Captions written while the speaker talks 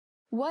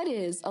What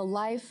is a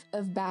life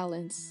of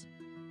balance?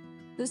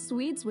 The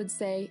Swedes would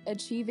say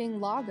achieving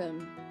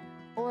lagom,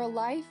 or a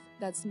life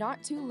that's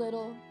not too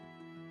little,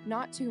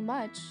 not too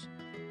much,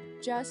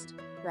 just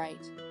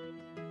right.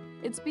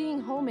 It's being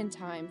home in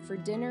time for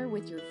dinner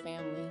with your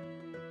family.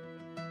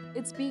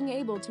 It's being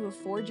able to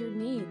afford your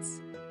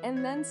needs,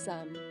 and then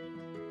some.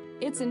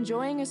 It's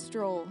enjoying a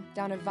stroll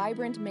down a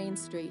vibrant main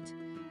street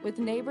with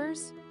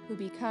neighbors who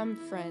become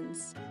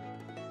friends.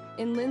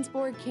 In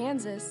Lindsborg,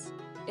 Kansas,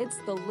 it's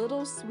the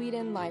Little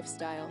Sweden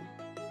lifestyle.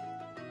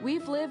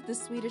 We've lived the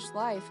Swedish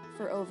life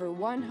for over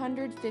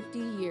 150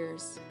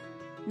 years.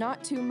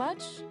 Not too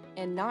much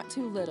and not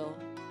too little,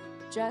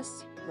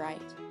 just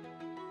right.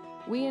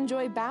 We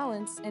enjoy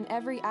balance in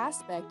every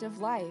aspect of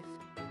life: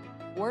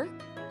 work,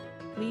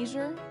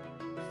 leisure,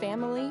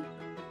 family,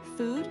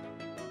 food,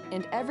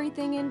 and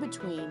everything in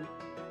between.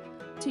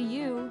 To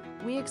you,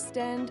 we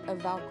extend a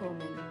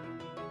välkommen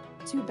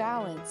to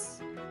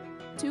balance,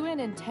 to an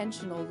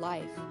intentional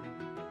life,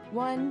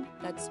 one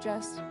that's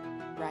just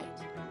right.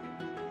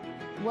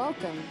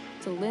 Welcome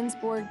to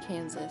Lindsborg,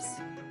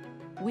 Kansas.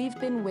 We've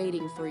been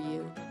waiting for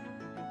you.